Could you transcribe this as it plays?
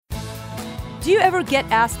Do you ever get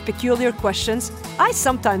asked peculiar questions? I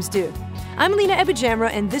sometimes do. I'm Lena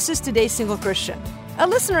Ebijamra, and this is Today's Single Christian. A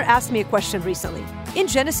listener asked me a question recently. In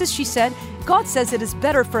Genesis, she said, God says it is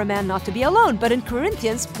better for a man not to be alone, but in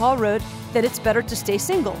Corinthians, Paul wrote that it's better to stay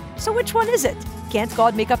single. So which one is it? Can't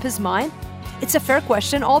God make up his mind? It's a fair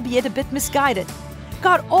question, albeit a bit misguided.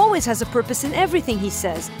 God always has a purpose in everything he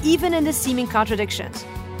says, even in the seeming contradictions.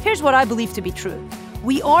 Here's what I believe to be true.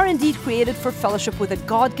 We are indeed created for fellowship with a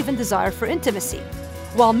God-given desire for intimacy.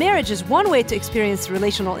 While marriage is one way to experience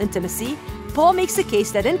relational intimacy, Paul makes the case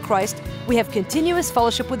that in Christ, we have continuous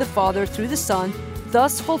fellowship with the Father through the Son,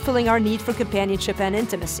 thus fulfilling our need for companionship and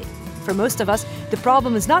intimacy. For most of us, the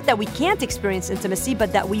problem is not that we can't experience intimacy,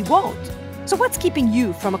 but that we won't. So what's keeping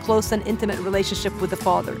you from a close and intimate relationship with the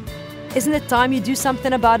Father? Isn't it time you do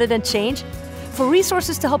something about it and change? For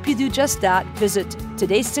resources to help you do just that, visit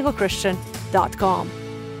todaysinglechristian.com.